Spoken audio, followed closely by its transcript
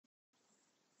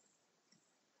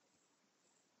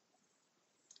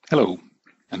Hello,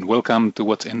 and welcome to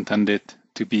what's intended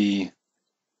to be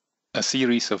a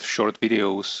series of short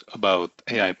videos about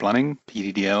AI planning,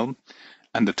 PDDL,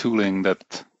 and the tooling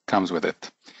that comes with it.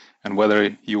 And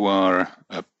whether you are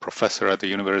a professor at the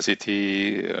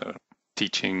university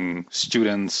teaching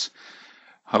students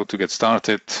how to get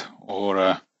started,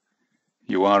 or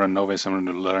you are a novice and want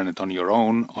to learn it on your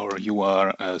own, or you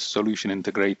are a solution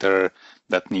integrator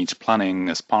that needs planning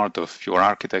as part of your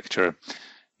architecture,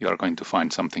 you are going to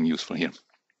find something useful here.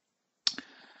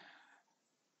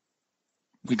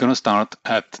 We're going to start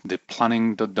at the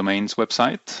Planning.Domains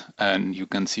website, and you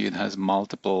can see it has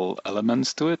multiple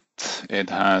elements to it. It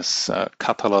has a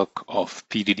catalog of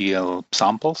PDDL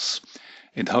samples.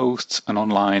 It hosts an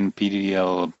online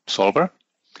PDDL solver,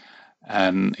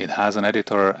 and it has an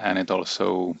editor, and it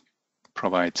also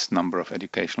provides a number of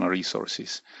educational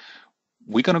resources.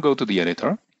 We're going to go to the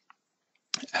editor,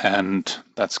 and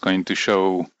that's going to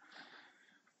show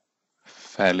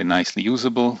fairly nicely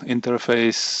usable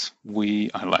interface.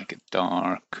 I like it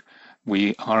dark.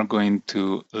 We are going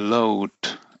to load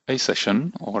a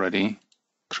session already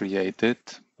created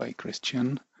by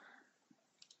Christian.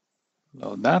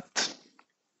 Load that.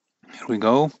 Here we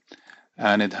go.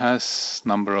 And it has a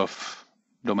number of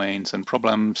domains and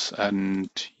problems, and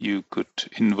you could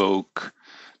invoke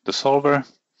the solver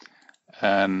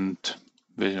and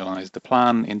visualize the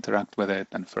plan, interact with it,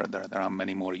 and further. There are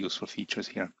many more useful features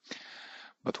here.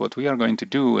 But what we are going to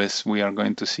do is we are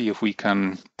going to see if we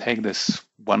can take this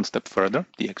one step further,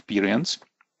 the experience,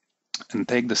 and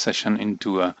take the session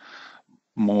into a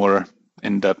more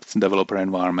in-depth developer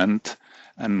environment.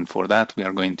 And for that, we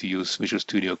are going to use Visual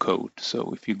Studio Code.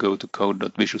 So if you go to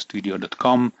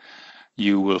code.visualstudio.com,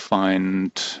 you will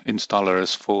find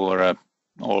installers for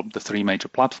all the three major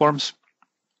platforms.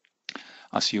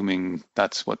 Assuming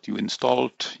that's what you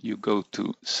installed, you go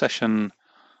to Session,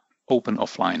 Open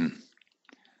Offline.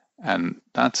 And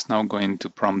that's now going to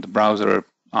prompt the browser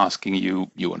asking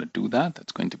you want to do that?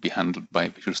 That's going to be handled by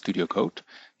Visual Studio Code.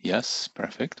 Yes,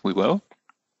 perfect, we will.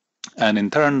 And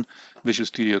in turn, Visual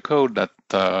Studio Code that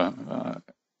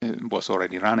was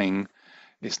already running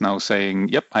is now saying,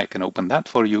 yep, I can open that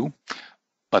for you,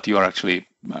 but you are actually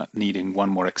needing one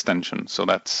more extension. So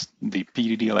that's the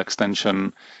Pddl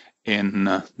extension in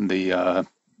the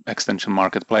extension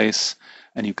marketplace,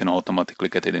 and you can automatically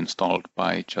get it installed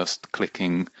by just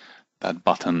clicking that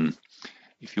button.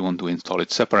 If you want to install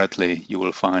it separately, you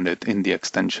will find it in the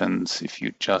extensions if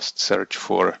you just search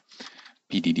for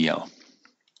PDDL.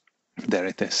 There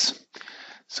it is.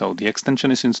 So the extension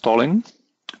is installing.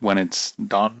 When it's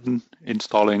done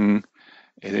installing,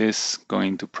 it is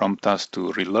going to prompt us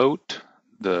to reload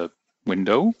the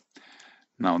window.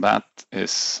 Now that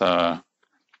is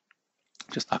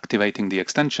just activating the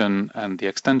extension, and the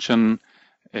extension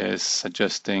is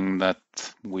suggesting that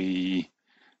we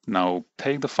now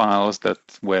take the files that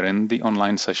were in the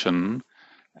online session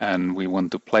and we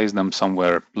want to place them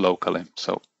somewhere locally.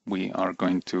 So we are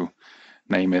going to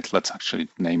name it, let's actually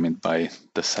name it by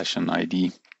the session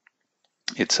ID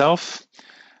itself.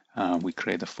 We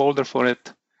create a folder for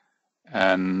it,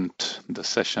 and the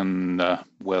session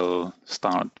will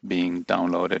start being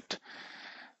downloaded.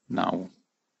 Now,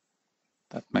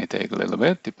 that may take a little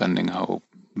bit, depending how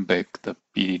big the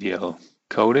PDDL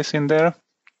code is in there.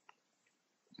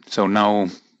 So now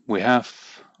we have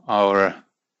our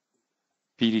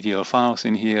PDDL files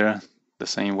in here the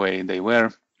same way they were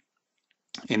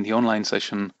in the online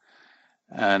session,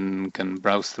 and can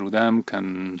browse through them,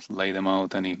 can lay them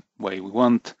out any way we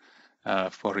want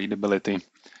for readability,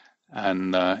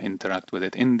 and interact with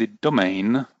it. In the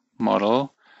domain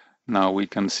model, now we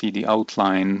can see the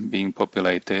outline being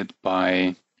populated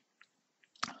by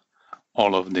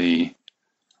all of the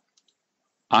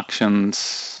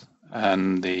actions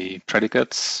and the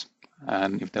predicates,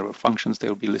 and if there were functions, they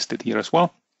will be listed here as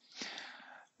well.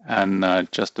 And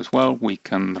just as well, we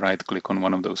can right-click on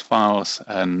one of those files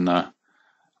and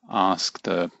ask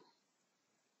the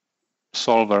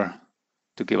solver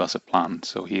to give us a plan.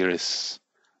 So here is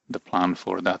the plan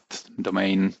for that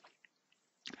domain.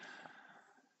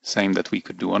 Same that we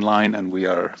could do online, and we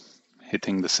are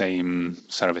hitting the same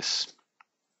service.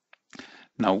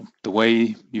 Now, the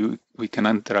way we can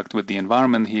interact with the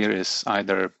environment here is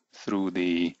either through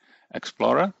the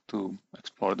Explorer to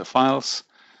explore the files,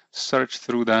 search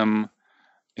through them,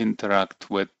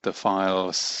 interact with the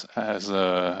files as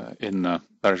in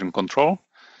version control.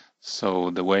 So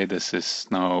the way this is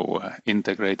now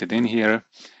integrated in here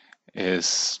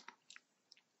is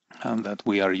that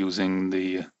we are using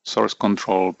the source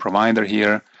control provider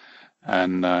here,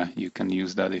 and you can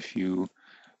use that if you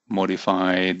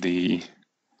modify the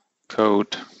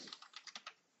code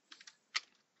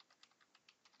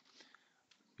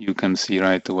you can see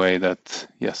right away that,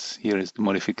 yes, here is the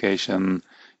modification.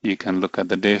 You can look at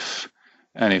the diff,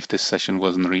 and if this session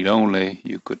wasn't read-only,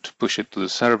 you could push it to the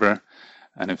server,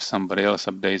 and if somebody else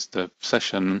updates the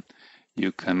session,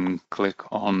 you can click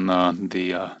on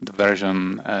the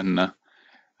version and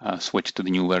switch to the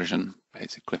new version,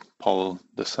 basically poll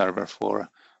the server for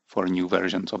new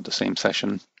versions of the same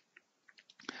session.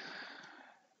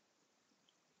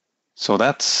 So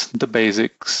that's the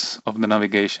basics of the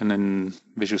navigation in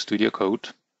Visual Studio Code.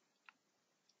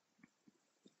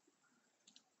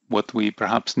 What we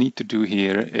perhaps need to do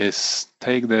here is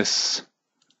take this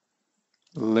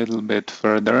a little bit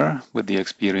further with the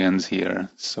experience here.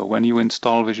 So when you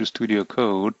install Visual Studio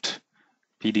Code,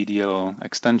 Pddl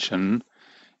extension,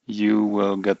 you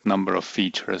will get number of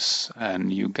features,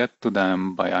 and you get to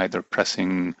them by either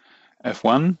pressing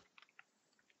F1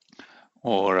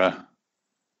 or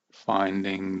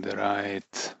finding the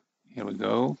right, here we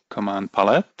go, command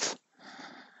palette,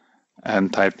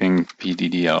 and typing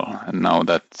PDDL. And now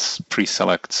that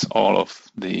pre-selects all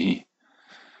of the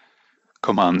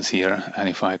commands here. And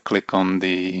if I click on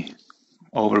the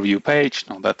overview page,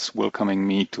 now that's welcoming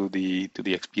me to the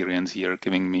experience here,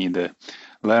 giving me the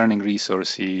learning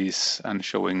resources and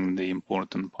showing the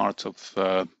important parts of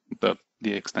the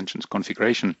extension's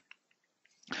configuration.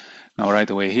 Now, right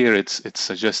away here, it's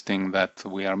suggesting that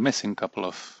we are missing a couple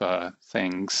of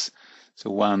things. So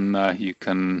one, you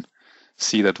can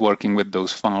see that working with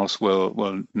those files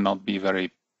will not be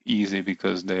very easy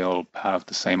because they all have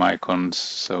the same icons.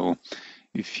 So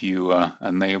if you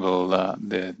enable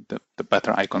the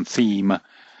better icon theme,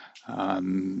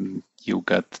 you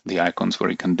get the icons where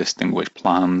you can distinguish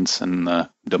plans and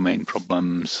domain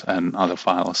problems and other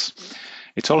files.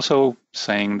 It's also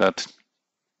saying that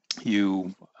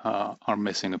you are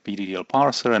missing a PDDL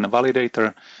parser and a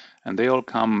validator, and they all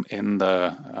come in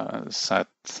the set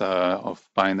of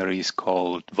binaries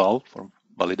called val for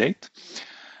validate.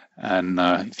 And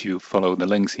if you follow the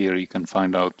links here, you can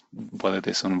find out what it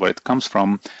is and where it comes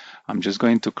from. I'm just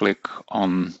going to click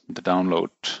on the download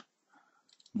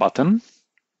button,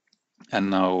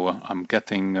 and now I'm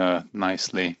getting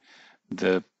nicely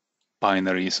the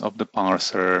binaries of the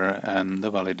parser and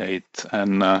the validate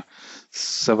and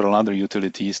several other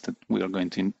utilities that we are going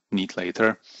to need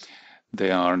later.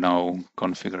 They are now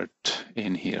configured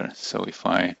in here. So if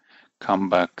I come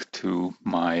back to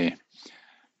my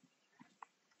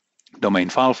domain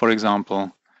file, for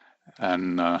example,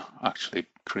 and actually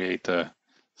create a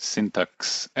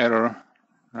syntax error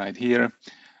right here,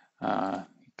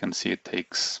 you can see it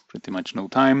takes pretty much no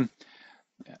time,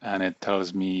 and it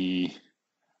tells me,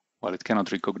 well, it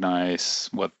cannot recognize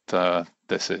what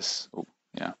this is. Oh,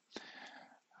 yeah.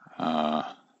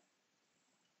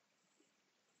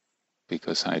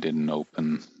 Because I didn't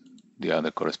open the other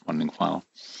corresponding file.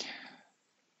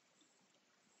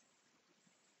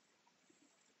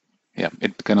 Yeah,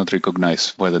 it cannot recognize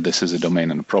whether this is a domain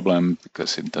and a problem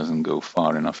because it doesn't go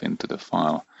far enough into the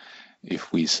file.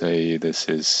 If we say this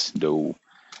is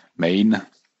domain,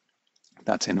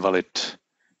 that's invalid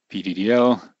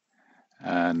PDDL.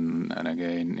 And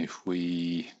again, if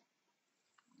we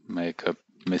make a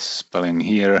misspelling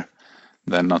here,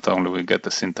 then not only we get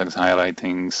the syntax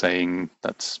highlighting saying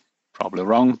that's probably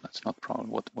wrong, that's not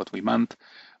probably what we meant,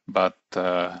 but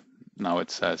now it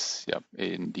says, yeah,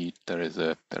 indeed there is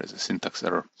a syntax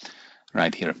error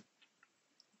right here.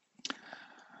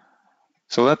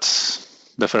 So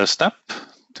that's the first step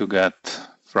to get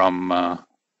from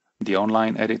the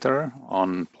online editor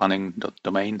on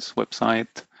Planning.Domains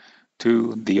website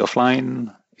to the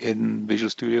offline in Visual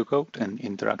Studio Code and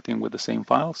interacting with the same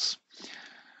files.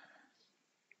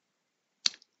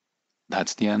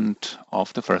 That's the end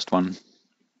of the first one.